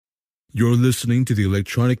You're listening to the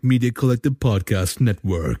Electronic Media Collective Podcast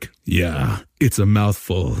Network. Yeah, it's a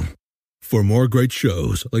mouthful. For more great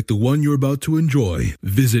shows like the one you're about to enjoy,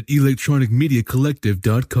 visit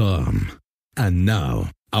electronicmediacollective.com. And now,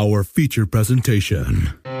 our feature presentation.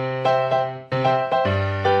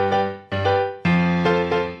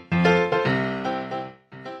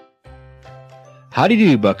 Howdy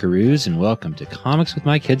do, buckaroos, and welcome to Comics with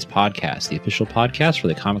My Kids podcast, the official podcast for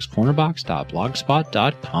the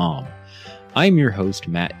comicscornerbox.blogspot.com. I'm your host,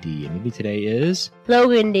 Matt D., and with me today is...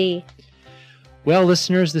 Logan D. Well,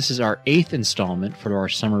 listeners, this is our 8th installment for our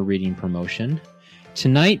summer reading promotion.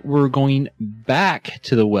 Tonight, we're going back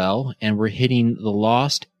to the well, and we're hitting The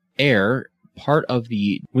Lost Heir, part of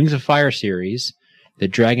the Wings of Fire series, the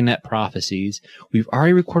Dragonette Prophecies. We've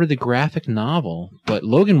already recorded the graphic novel, but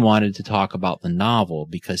Logan wanted to talk about the novel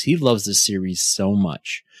because he loves this series so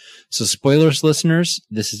much. So spoilers, listeners,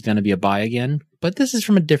 this is going to be a buy again, but this is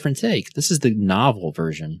from a different take. This is the novel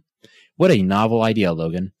version. What a novel idea,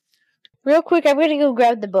 Logan. Real quick, I'm going to go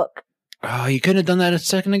grab the book. Oh, you couldn't have done that a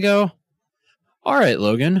second ago? All right,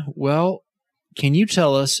 Logan. Well, can you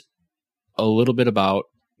tell us a little bit about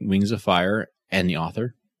Wings of Fire and the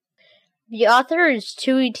author? The author is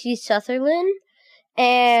Tui T. Sutherland,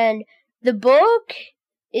 and the book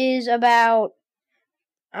is about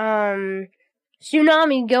Tsunami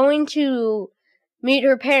going to meet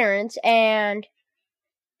her parents, and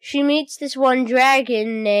she meets this one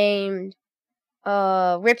dragon named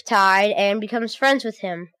Riptide and becomes friends with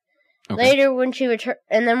him. Okay. Later, when she goes to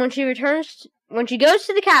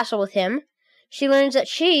the castle with him, she learns that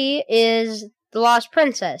she is the lost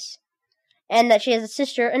princess, and that she has a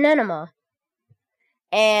sister, Anemma.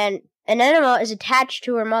 And Anemma is attached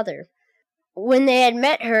to her mother. When they had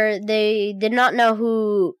met her, they did not know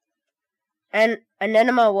who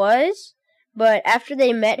Anemma was, but after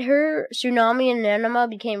they met her, Tsunami and Anemma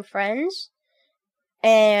became friends,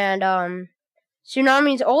 and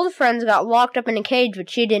Tsunami's old friends got locked up in a cage, but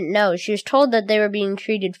she didn't know. She was told that they were being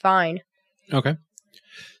treated fine. Okay.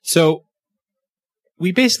 So,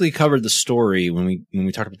 we basically covered the story when we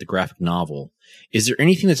talked about the graphic novel. Is there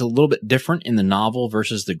anything that's a little bit different in the novel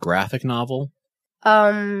versus the graphic novel?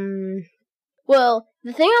 Well,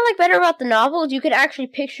 the thing I like better about the novel is you could actually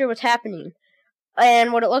picture what's happening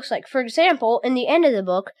and what it looks like. For example, in the end of the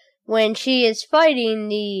book, when she is fighting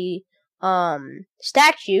the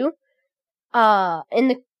statue, in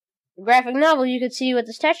the graphic novel, you could see what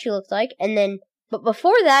the statue looked like, but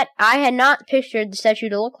before that, I had not pictured the statue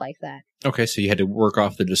to look like that. Okay, so you had to work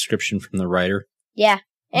off the description from the writer? Yeah,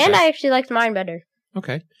 and okay. I actually liked mine better.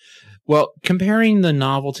 Okay. Well, comparing the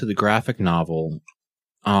novel to the graphic novel,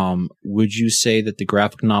 would you say that the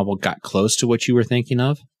graphic novel got close to what you were thinking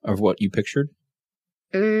of what you pictured?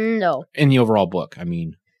 No. In the overall book, I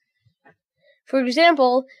mean. For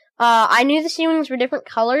example, I knew the ceilings were different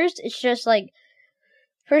colors. It's just like,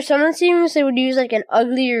 for some of the ceilings, they would use like an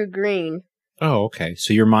uglier green. Oh, okay.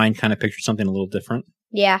 So your mind kind of pictured something a little different?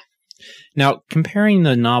 Yeah. Now, comparing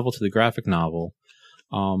the novel to the graphic novel,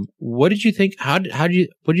 what did you think? What do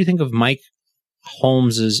you think of Mike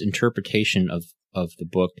Holmes's interpretation of the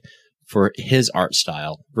book for his art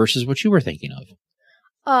style versus what you were thinking of?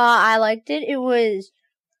 I liked it. It was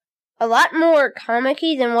a lot more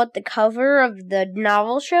comic-y than what the cover of the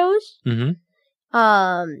novel shows. Mm-hmm.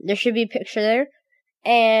 There should be a picture there.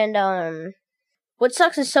 And, what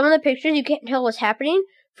sucks is some of the pictures you can't tell what's happening.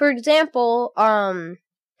 For example,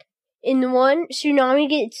 in the one, Tsunami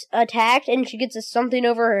gets attacked and she gets something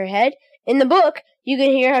over her head. In the book, you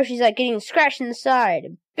can hear how she's like getting scratched in the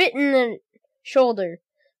side, bit in the shoulder.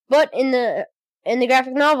 But in the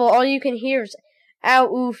graphic novel, all you can hear is ow,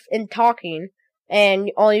 oof, and talking,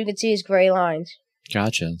 and all you can see is gray lines.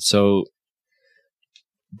 Gotcha. So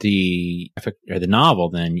the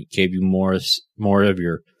novel then gave you more of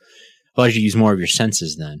your, allowed you to use more of your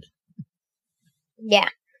senses then. Yeah.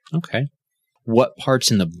 Okay. What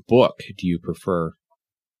parts in the book do you prefer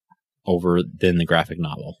over than the graphic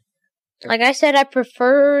novel? Like I said, I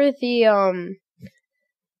prefer the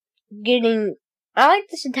I like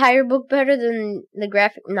this entire book better than the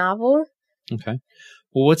graphic novel. Okay.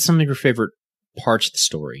 Well, what's some of your favorite parts of the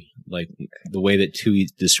story? Like the way that Tui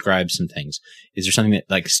describes some things. Is there something that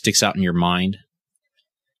like sticks out in your mind?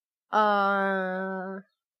 Well,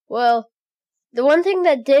 the one thing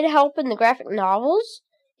that did help in the graphic novels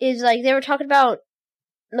is like they were talking about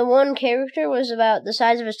the one character was about the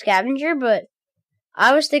size of a scavenger, but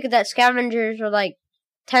I was thinking that scavengers were like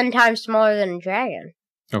 10 times smaller than a dragon.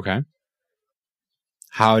 Okay.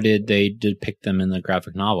 How did they depict them in the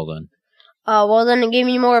graphic novel then? Well, then it gave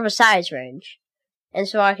me more of a size range. And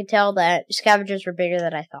so I could tell that scavengers were bigger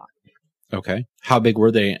than I thought. Okay. How big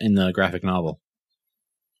were they in the graphic novel?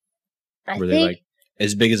 Were they like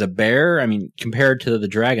as big as a bear? I mean, compared to the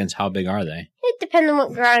dragons, how big are they? It depends on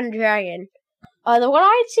what kind of dragon. The one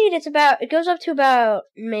I'd seen, it goes up to about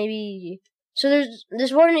maybe. So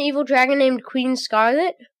there's one evil dragon named Queen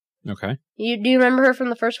Scarlet. Okay. Do you remember her from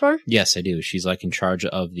the first one? Yes, I do. She's like in charge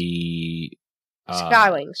of the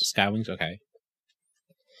Skywings. Skywings, okay.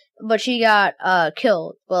 But she got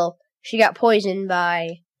killed. Well, she got poisoned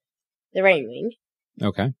by the Rainwing.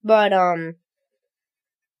 Okay. But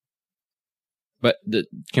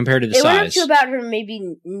compared to the size, it size, went up to about her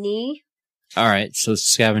maybe knee. All right, so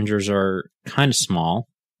scavengers are kind of small,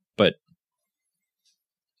 but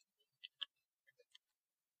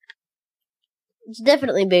it's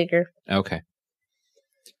definitely bigger. Okay.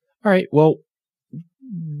 All right. Well,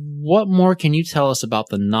 what more can you tell us about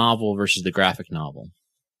the novel versus the graphic novel?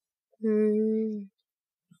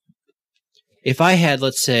 If I had,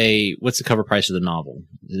 let's say, what's the cover price of the novel?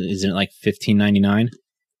 Isn't it like $15.99?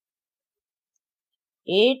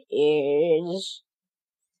 It is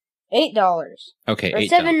 $8. Okay, or $8.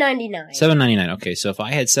 $7.99. $7.99. Okay, so if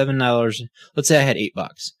I had $7, let's say I had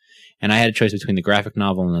 $8, and I had a choice between the graphic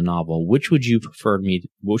novel and the novel, which would you prefer me?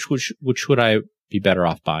 Which would I be better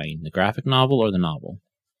off buying, the graphic novel or the novel?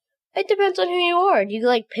 It depends on who you are. Do you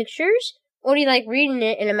like pictures, or do you like reading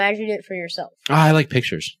it and imagining it for yourself? I like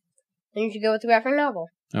pictures. Then you should go with the graphic novel.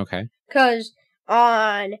 Okay. Because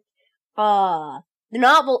on the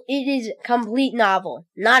novel, it is a complete novel,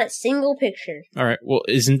 not a single picture. All right. Well,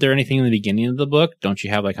 isn't there anything in the beginning of the book? Don't you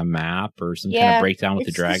have like a map or some kind of breakdown with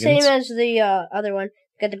the dragons? It's the same as the other one.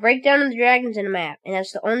 Got the breakdown of the dragons and a map, and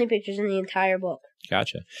that's the only pictures in the entire book.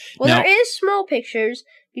 Gotcha. Well, there is small pictures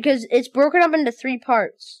because it's broken up into 3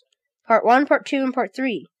 parts. Part 1, Part 2, and Part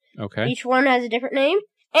 3. Okay. Each one has a different name,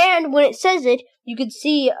 and when it says it, you could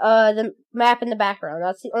see the map in the background.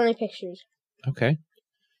 That's the only pictures. Okay.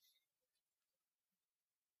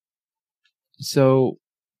 So,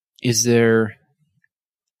 is there...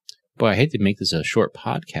 Boy, I hate to make this a short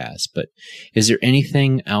podcast, but is there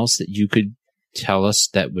anything else that you could tell us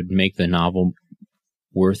that would make the novel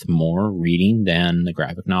worth more reading than the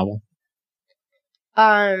graphic novel?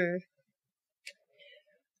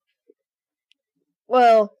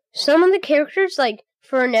 Well, some of the characters, like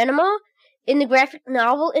for an enema, in the graphic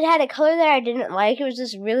novel, it had a color that I didn't like. It was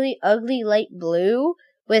this really ugly light blue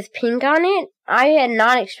with pink on it. I had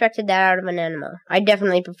not expected that out of an enema. I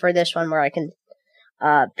definitely prefer this one where I can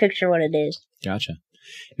picture what it is. Gotcha.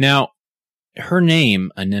 Now, her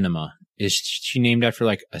name, Anemone, is she named after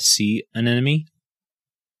like a sea anemone?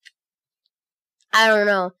 I don't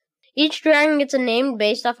know. Each dragon gets a name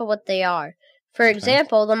based off of what they are. For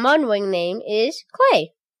example, the Mudwing name is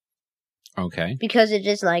Clay. Okay. Because it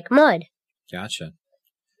is like mud. Gotcha.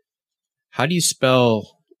 How do you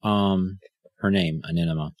spell her name,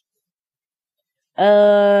 Anemone?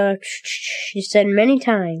 She said many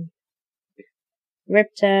times.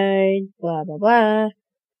 Riptide, blah, blah, blah.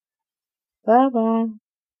 Blah, blah.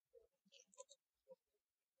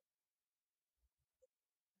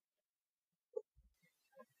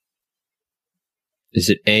 Is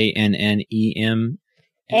it A-N-N-E-M?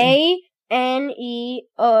 A-N-E-M-O-N-E.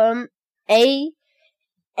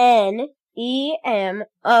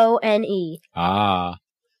 Ah.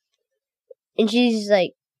 And she's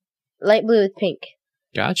like light blue with pink.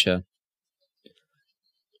 Gotcha.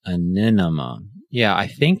 Anemone. Yeah, I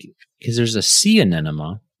think because there's a sea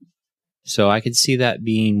anemone, so I could see that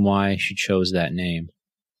being why she chose that name.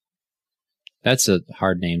 That's a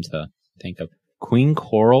hard name to think of. Queen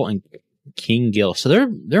Coral and King Gil. So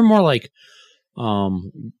they're more like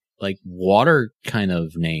water kind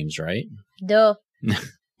of names, right? Duh. What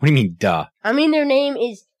do you mean, duh? I mean, their name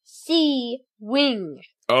is Sea Wing.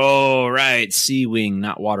 Oh, right. Sea Wing,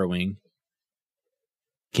 not Water Wing.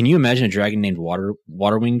 Can you imagine a dragon named Water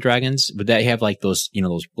Wing dragons? Would they have like those,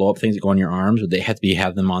 those blow up things that go on your arms? Would they have to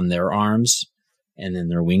have them on their arms and then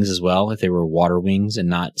their wings as well if they were water wings and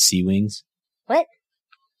not sea wings? What?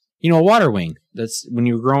 A water wing. That's when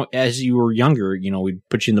you were growing, as you were younger, we'd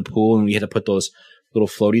put you in the pool and we had to put those little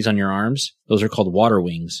floaties on your arms. Those are called water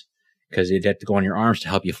wings because they'd have to go on your arms to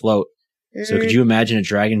help you float. Mm-hmm. So could you imagine a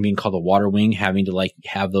dragon being called a water wing having to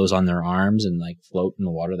have those on their arms and float in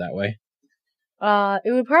the water that way?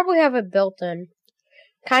 It would probably have it built in.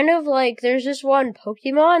 Kind of like, there's this one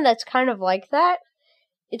Pokemon that's kind of like that.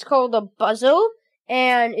 It's called a Buzzle,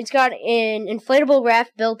 and it's got an inflatable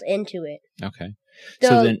raft built into it. Okay.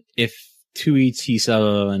 So then, if 2ET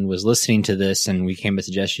Sutherland was listening to this and we came with a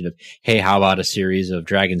suggestion of, hey, how about a series of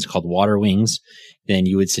dragons called Water Wings, then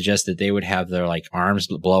you would suggest that they would have their arms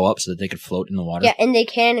blow up so that they could float in the water? Yeah, and they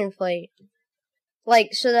can inflate.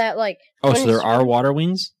 Like, so that, like... Oh, so there are water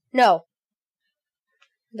wings? No.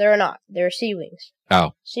 There are not. There are sea wings.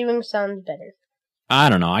 Oh. Sea wings sounds better. I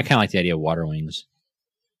don't know. I kind of like the idea of water wings.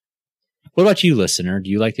 What about you, listener? Do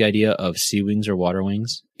you like the idea of sea wings or water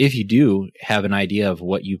wings? If you do have an idea of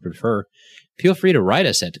what you prefer, feel free to write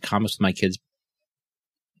us at the Comics with My Kids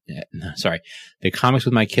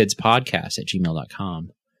podcast at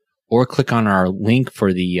gmail.com, or click on our link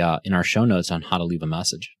for the in our show notes on how to leave a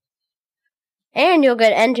message. And you'll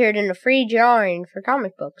get entered in a free drawing for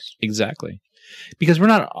comic books. Exactly. Because we're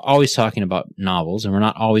not always talking about novels, and we're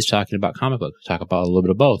not always talking about comic books. We talk about a little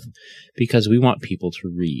bit of both, because we want people to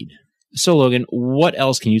read. So, Logan, what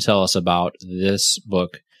else can you tell us about this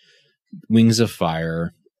book, Wings of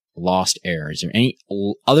Fire, Lost Heir? Is there any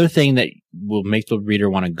other thing that will make the reader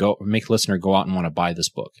want to go, or make the listener go out and want to buy this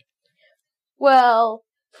book? Well,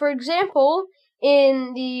 for example,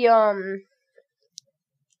 in the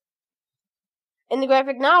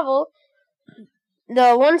graphic novel,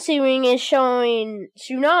 the one sea wing is showing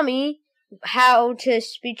Tsunami how to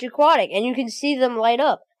speech aquatic, and you can see them light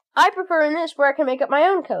up. I prefer in this where I can make up my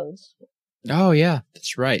own codes. Oh, yeah,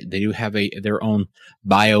 that's right. They do have their own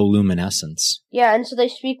bioluminescence. Yeah, and so they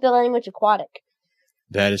speak the language aquatic.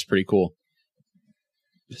 That is pretty cool.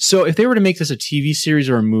 So if they were to make this a TV series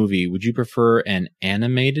or a movie, would you prefer an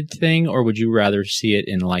animated thing, or would you rather see it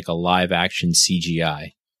in like a live-action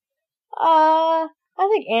CGI? I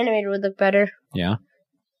think animated would look better. Yeah?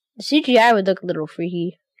 The CGI would look a little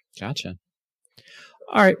freaky. Gotcha.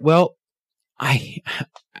 All right, well, I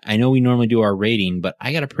know we normally do our rating, but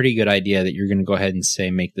I got a pretty good idea that you're going to go ahead and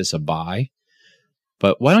say make this a buy.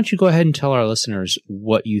 But why don't you go ahead and tell our listeners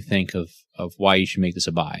what you think of why you should make this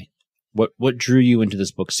a buy? What drew you into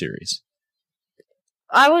this book series?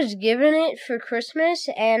 I was given it for Christmas,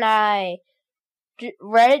 and I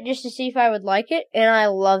read it just to see if I would like it, and I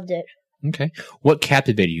loved it. Okay. What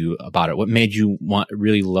captivated you about it? What made you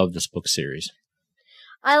really love this book series?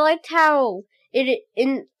 I liked how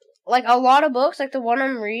in like a lot of books, like the one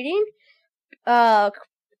I'm reading,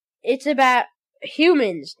 it's about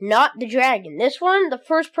humans, not the dragon. This one, the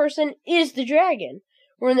first person is the dragon.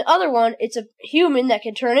 Where in the other one, it's a human that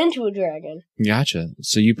can turn into a dragon. Gotcha.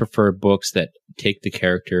 So you prefer books that take the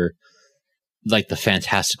character, like the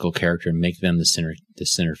fantastical character, and make them the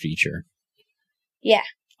center feature. Yeah.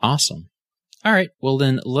 Awesome. All right. Well,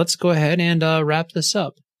 then let's go ahead and wrap this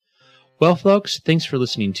up. Well, folks, thanks for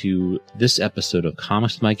listening to this episode of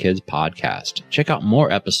Comics with My Kids podcast. Check out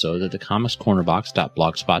more episodes at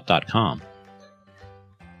thecomicscornerbox.blogspot.com.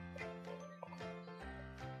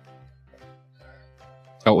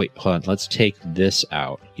 Oh, wait, hold on. Let's take this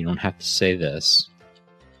out. You don't have to say this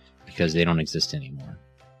because they don't exist anymore.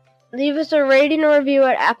 Leave us a rating or review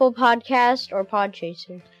at Apple Podcast or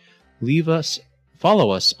Podchaser.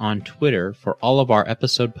 Follow us on Twitter for all of our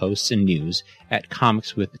episode posts and news at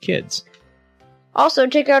Comics with the Kids. Also,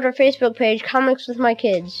 check out our Facebook page, Comics with My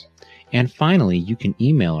Kids. And finally, you can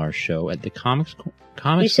email our show at the Comics.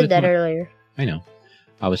 You said that earlier. I know.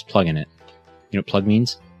 I was plugging it. You know what plug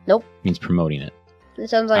means? Nope. It means promoting it. It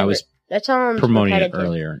sounds like that sounds promoting repetitive. It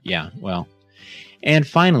earlier. Yeah, well. And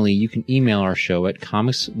finally, you can email our show at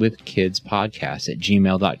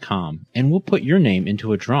comicswithkidspodcast@gmail.com, and we'll put your name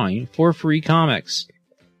into a drawing for free comics.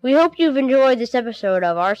 We hope you've enjoyed this episode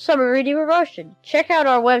of our summer reading promotion. Check out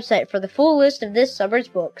our website for the full list of this summer's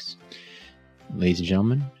books. Ladies and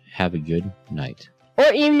gentlemen, have a good night.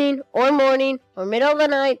 Or evening, or morning, or middle of the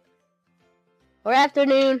night, or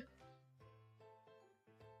afternoon,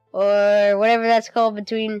 or whatever that's called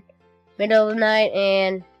between middle of the night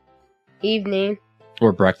and evening.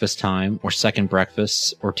 Or breakfast time, or second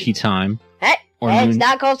breakfast, or tea time. Hey, or it's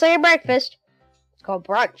not called second breakfast. It's called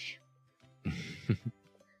brunch.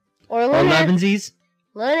 Or Levensies.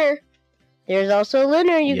 Lunar. There's also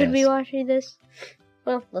Lunar. You Yes. could be watching this.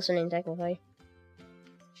 Well, listening technically.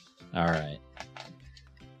 All right.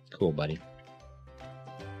 Cool, buddy.